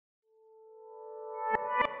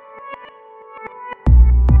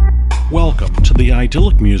Welcome to the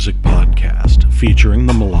Idyllic Music Podcast, featuring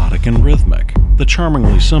the melodic and rhythmic, the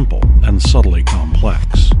charmingly simple and subtly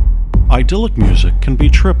complex. Idyllic music can be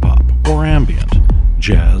trip-hop or ambient,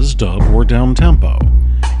 jazz, dub, or down-tempo.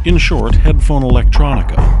 In short, headphone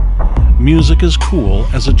electronica. Music is cool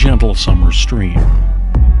as a gentle summer stream.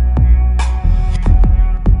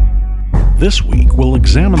 This week, we'll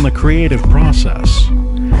examine the creative process.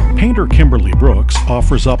 Painter Kimberly Brooks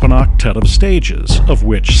offers up an octet of stages, of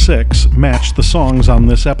which 6 match the songs on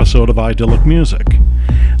this episode of Idyllic Music.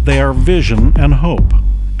 They are vision and hope,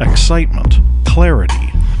 excitement,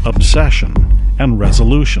 clarity, obsession, and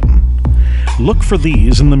resolution. Look for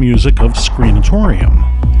these in the music of Screenatorium,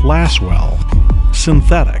 Laswell,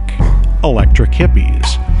 Synthetic, Electric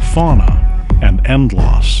Hippies, Fauna, and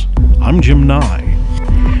Endloss. I'm Jim Nye.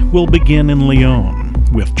 We'll begin in Lyon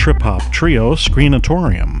with trip-hop trio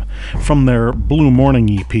Screenatorium from their Blue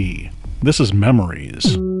Morning EP. This is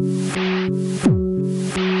Memories.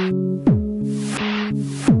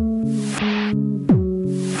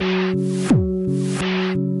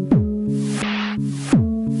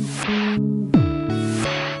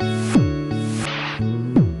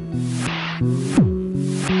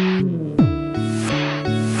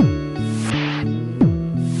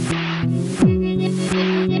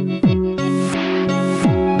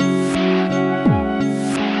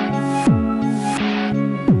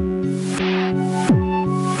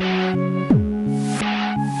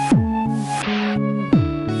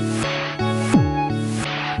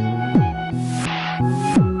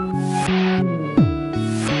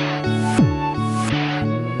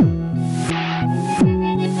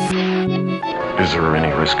 Is there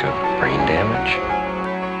any risk of brain damage?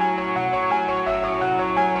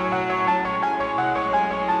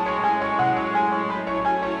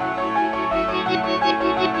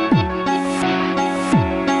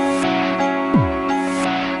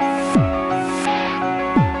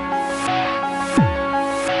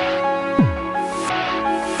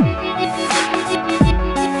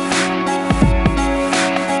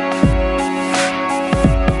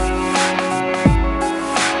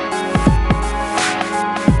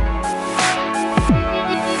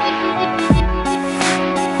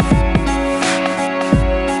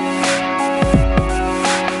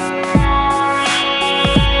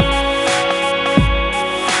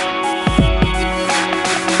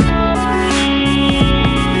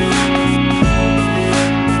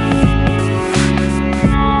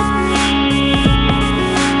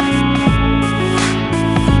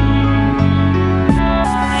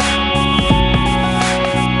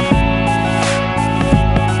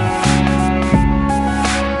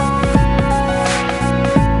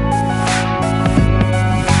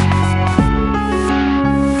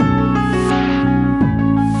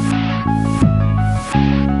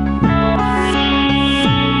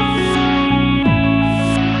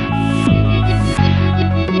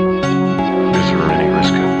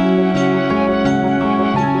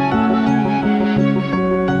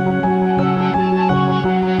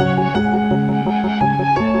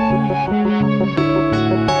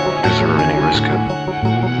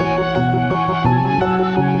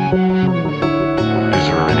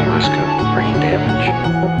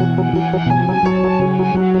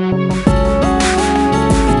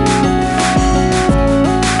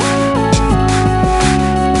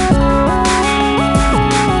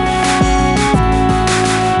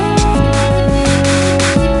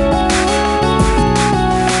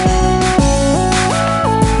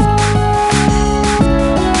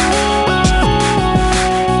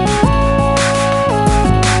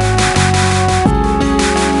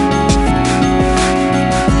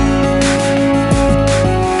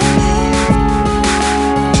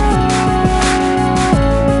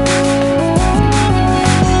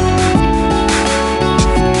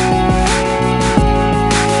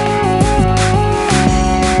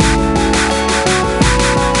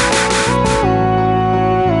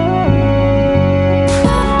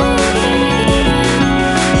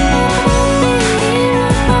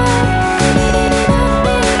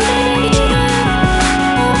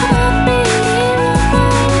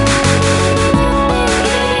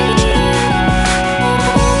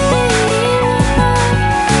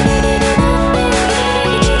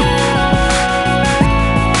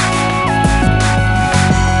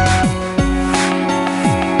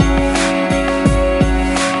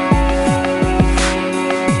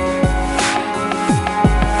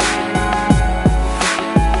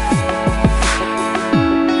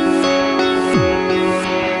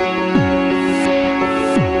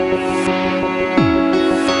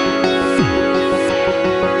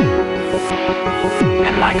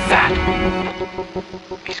 that,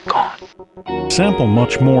 he's gone. Sample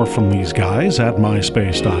much more from these guys at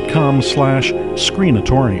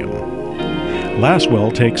myspace.com/Screenatorium.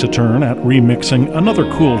 Laswell takes a turn at remixing another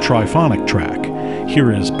cool triphonic track.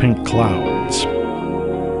 Here is Pink Clouds.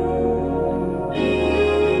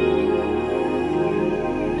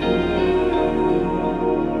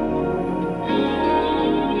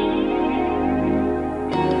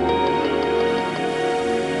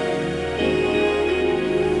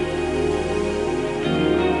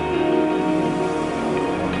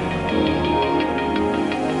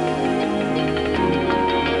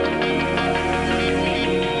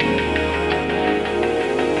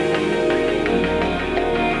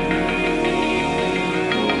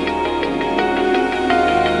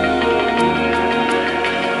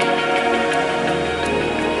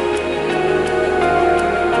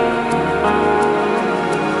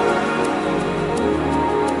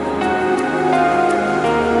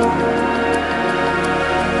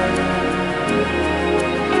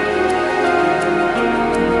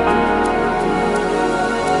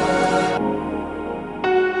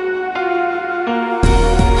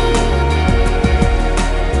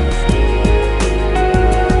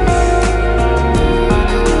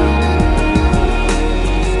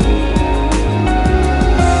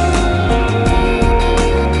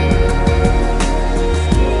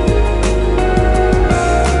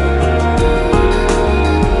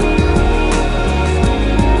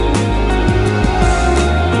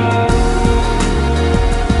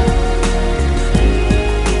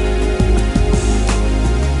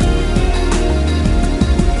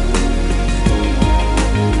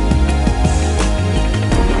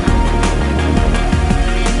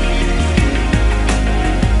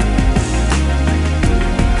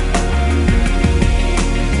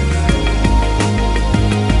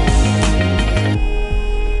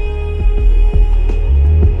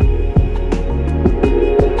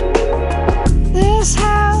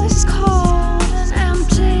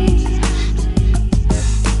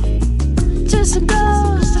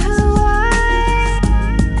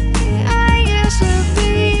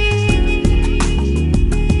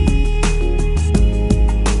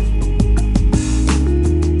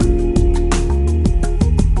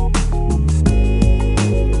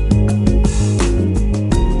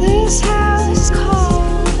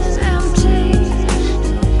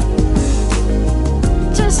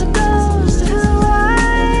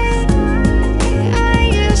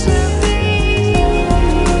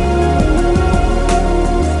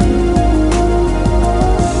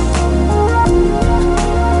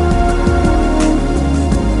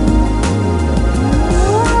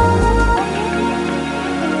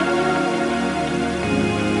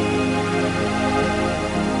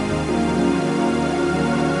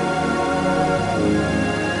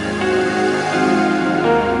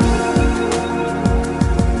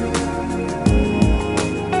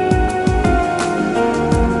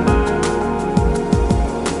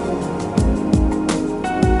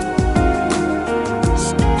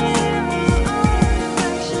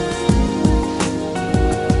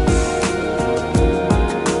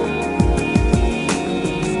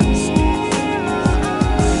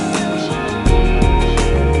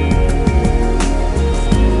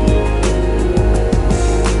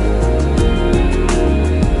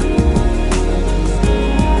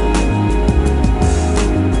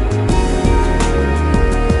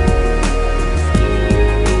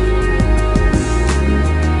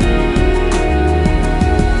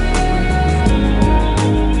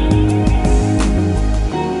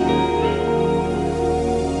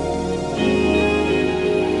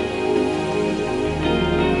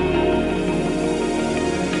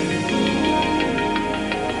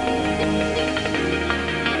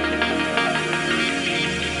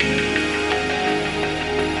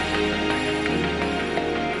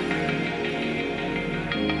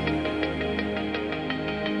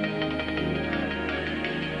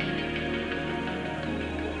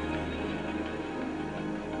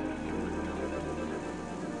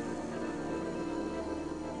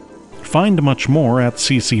 Find much more at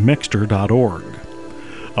ccmixter.org.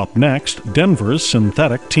 Up next, Denver's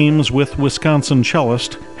Synthetic teams with Wisconsin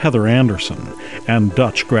cellist Heather Anderson and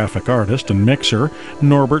Dutch graphic artist and mixer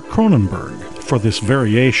Norbert Cronenberg for this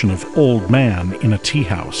variation of Old Man in a Tea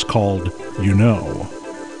House called You Know.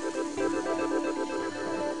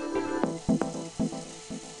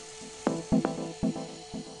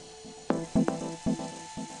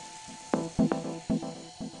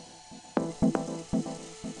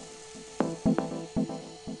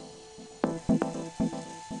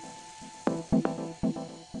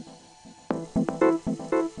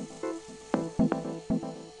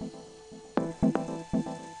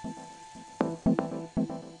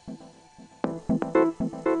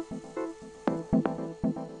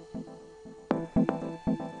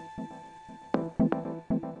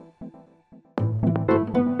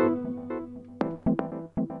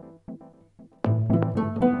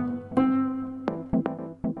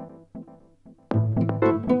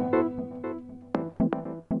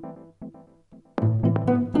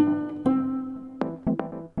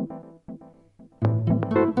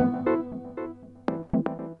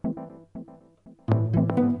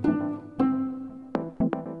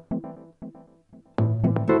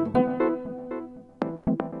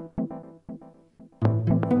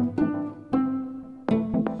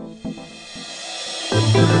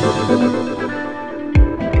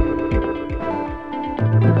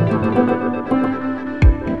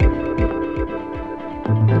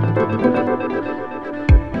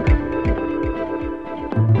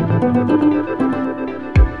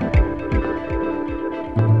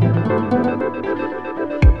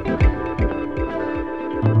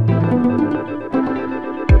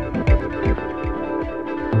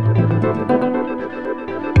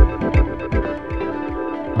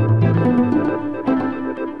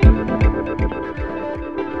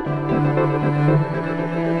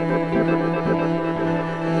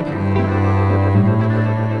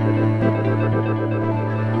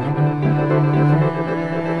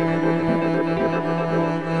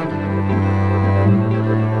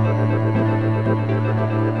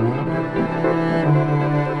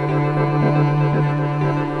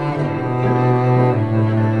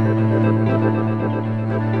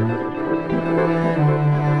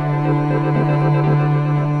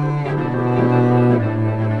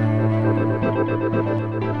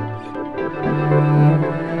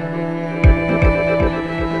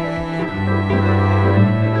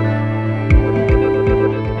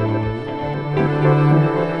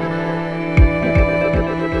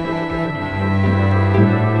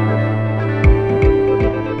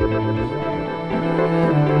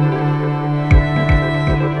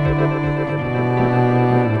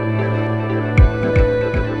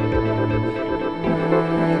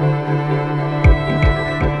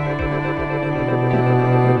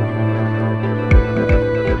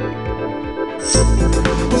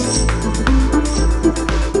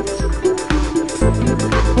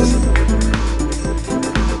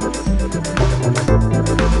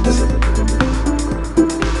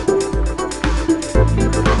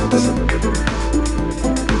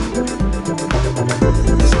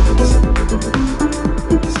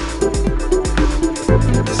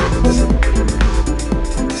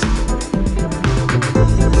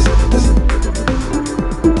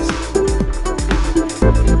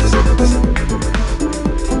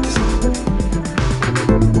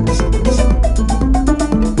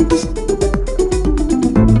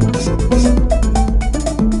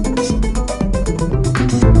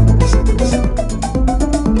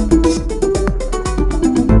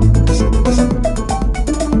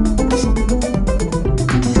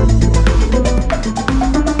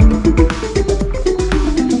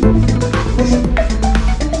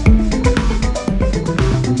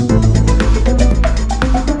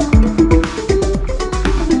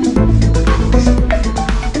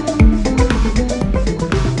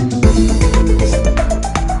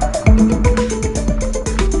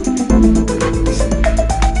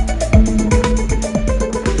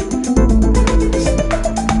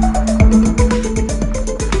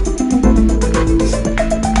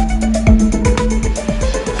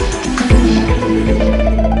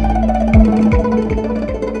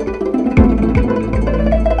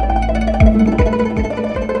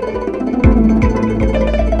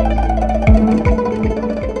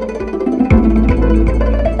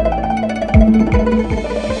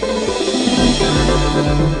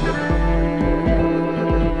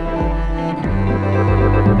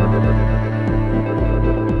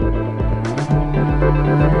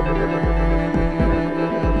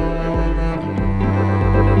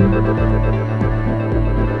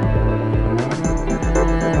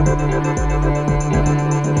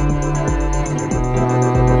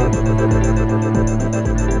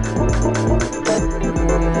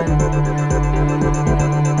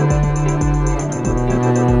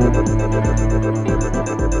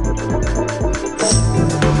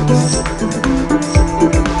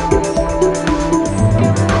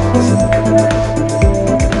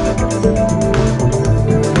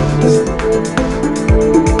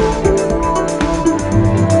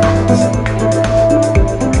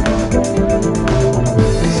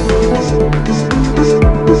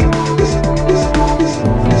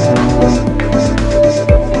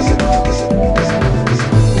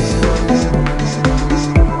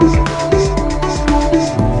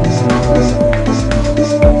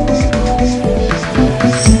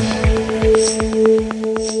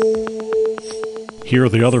 Hear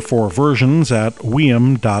the other 4 versions at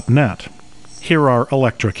weem.net. Here are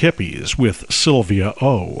Electric Hippies with Sylvia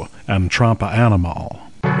O. and Trampa Animal.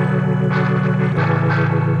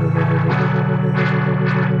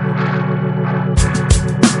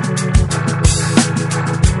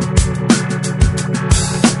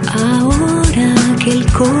 Ahora que el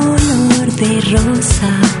color de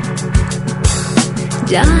rosa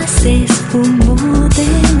ya se esfumó de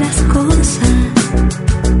las cosas,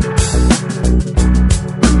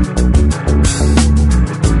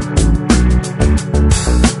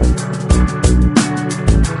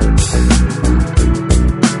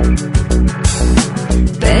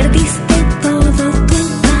 perdiste todo tu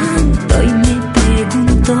encanto y me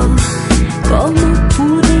pregunto cómo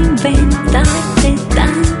pude inventarte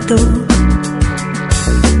tanto.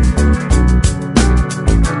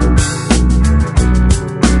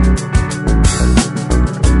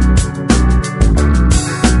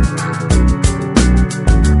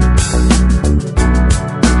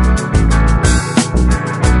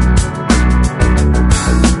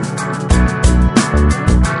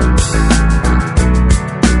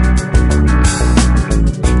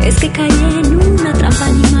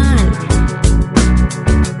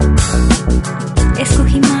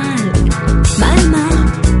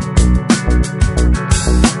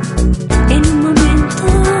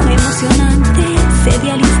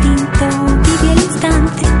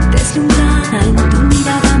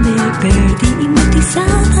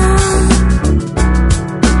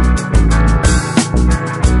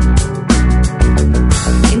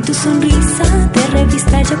 sonrisa de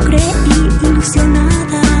revista yo creí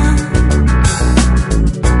ilusionada,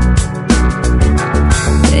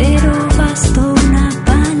 pero bastó una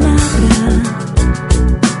palabra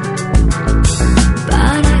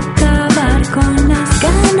para acabar con las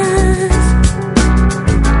ganas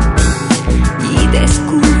y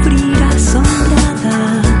descubrir asombrada: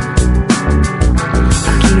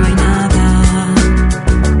 aquí no hay nada,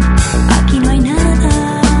 aquí no hay nada,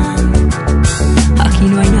 aquí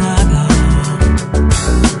no hay nada,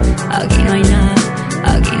 aquí no hay nada,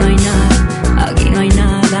 aquí no hay nada, aquí no hay nada.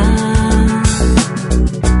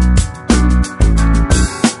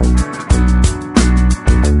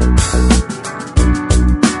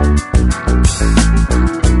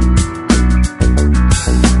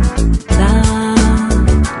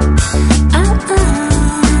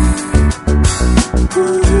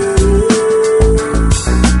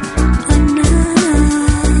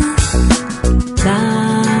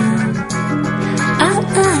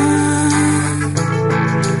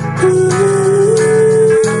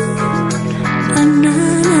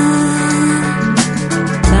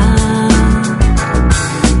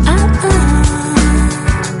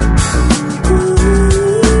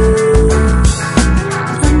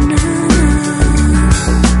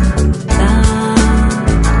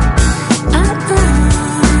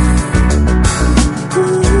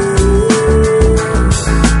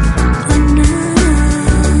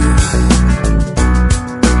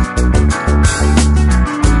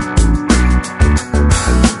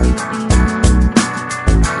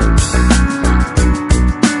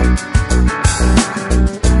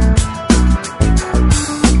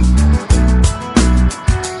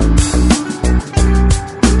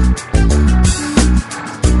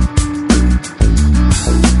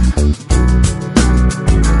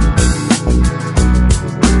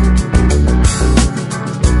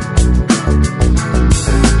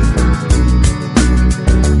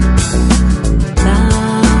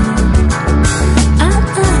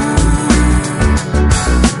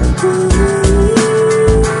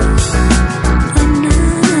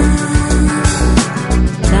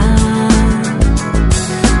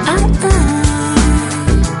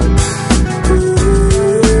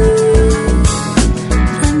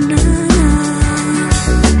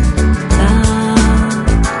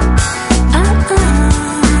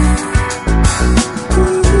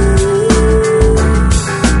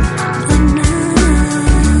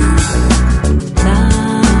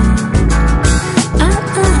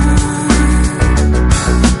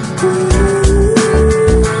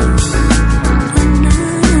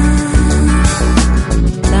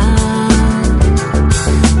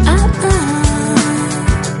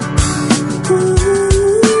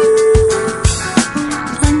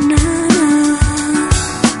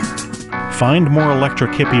 Find more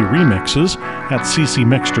Electric Hippie remixes at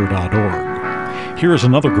ccmixter.org. Here is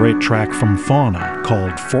another great track from Fauna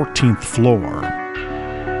called 14th Floor.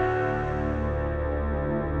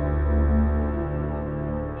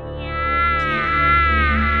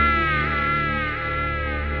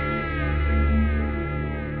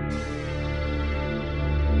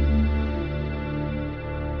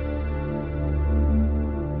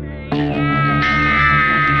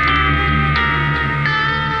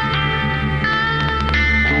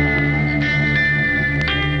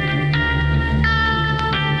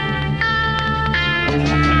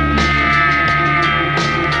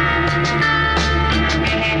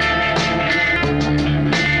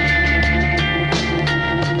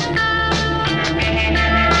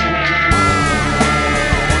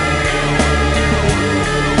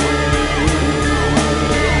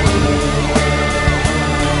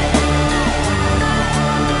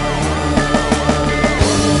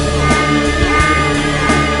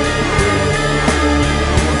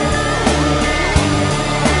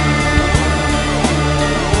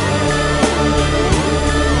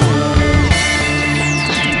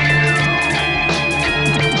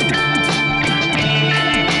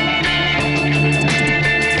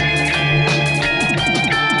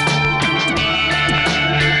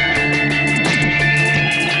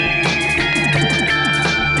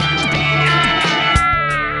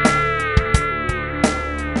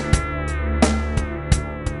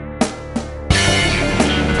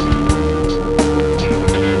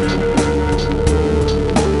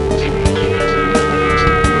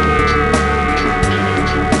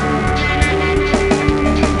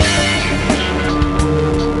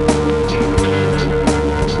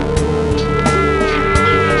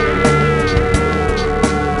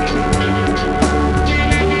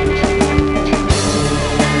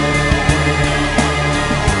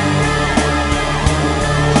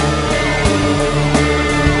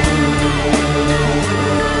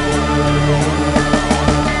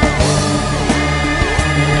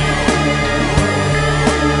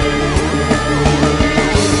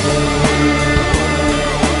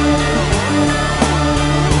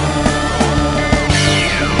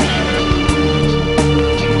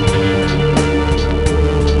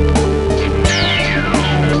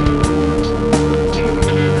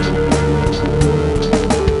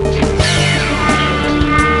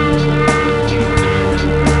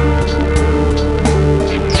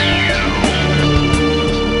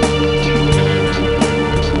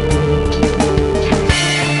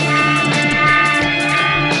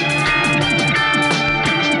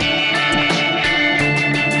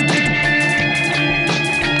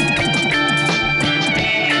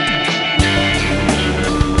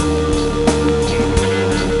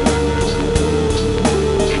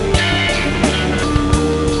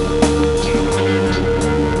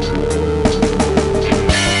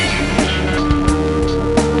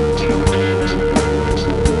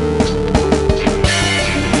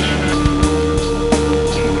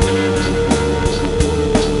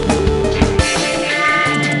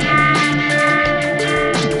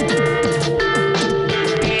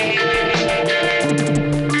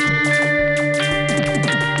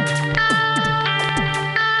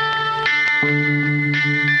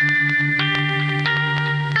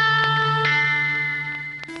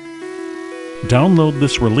 Download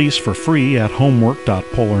this release for free at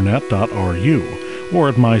homework.polarnet.ru or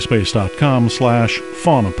at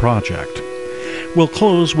myspace.com/faunaproject. We'll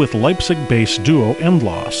close with Leipzig-based duo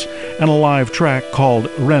Endloss and a live track called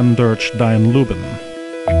Renn durch dein Leben.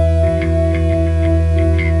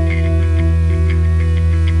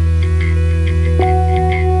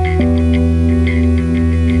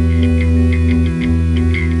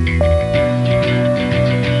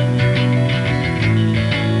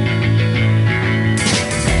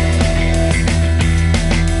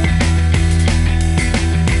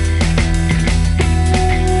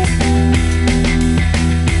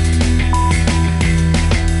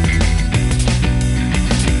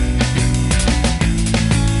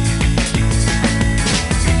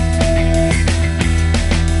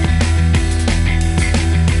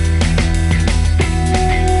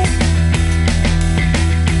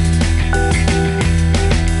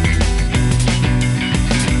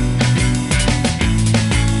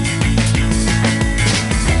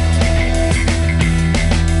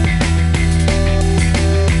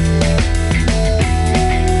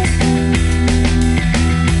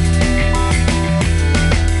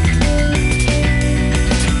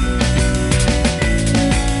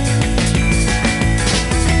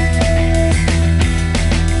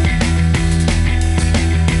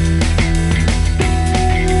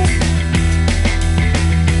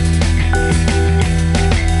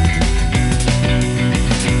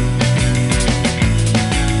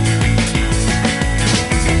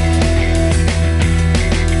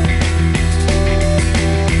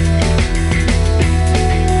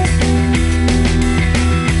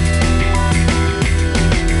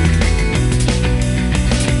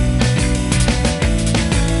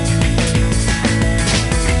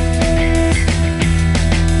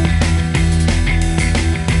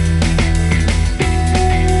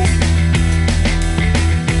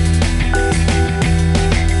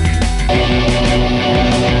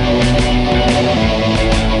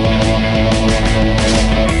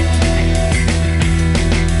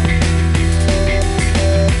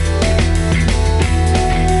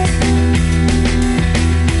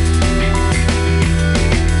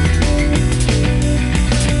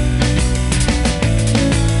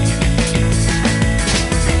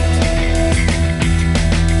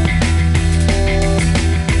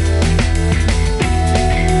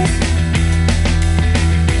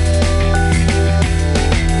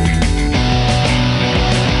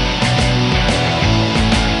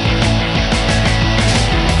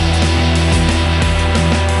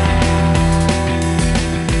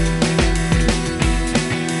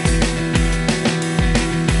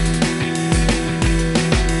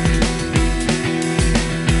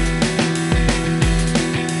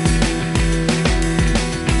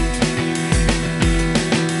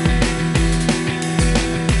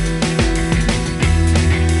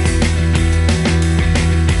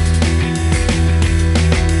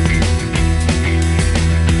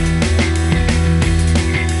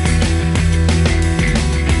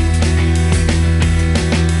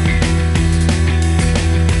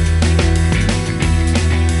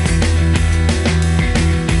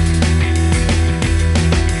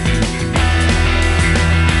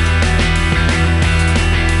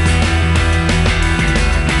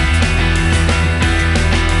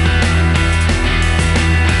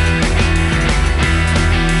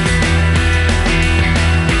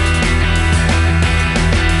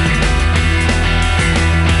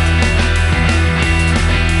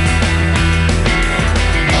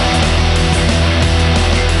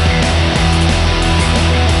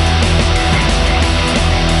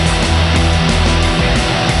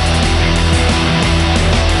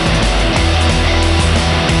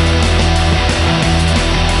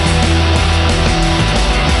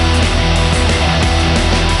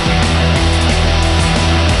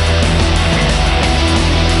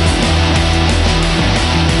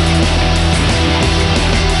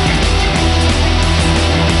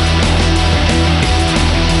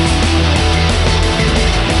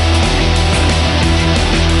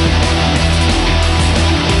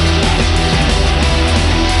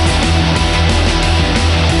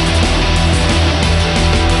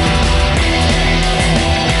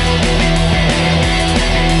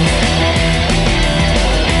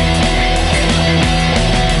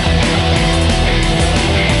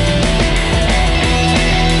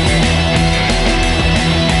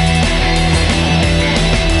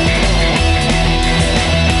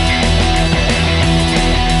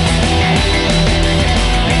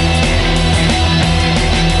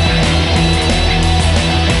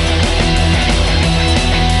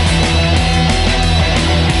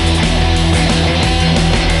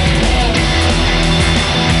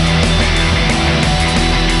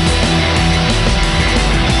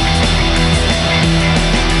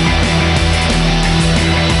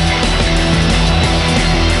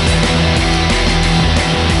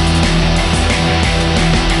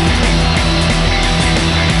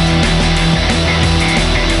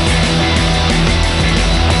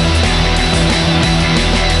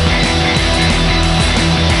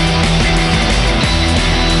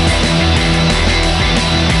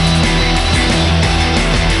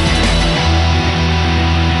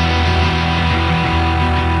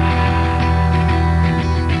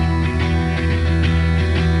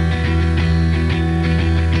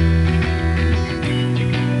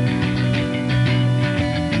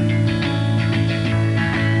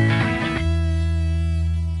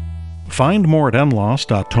 Find more at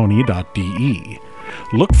nloss.tony.de.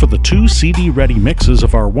 Look for the 2 CD-ready mixes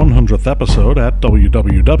of our 100th episode at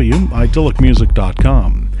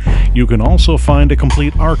www.idyllicmusic.com. You can also find a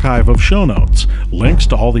complete archive of show notes, links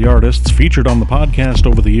to all the artists featured on the podcast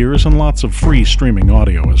over the years, and lots of free streaming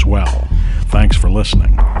audio as well. Thanks for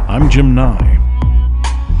listening. I'm Jim Nye.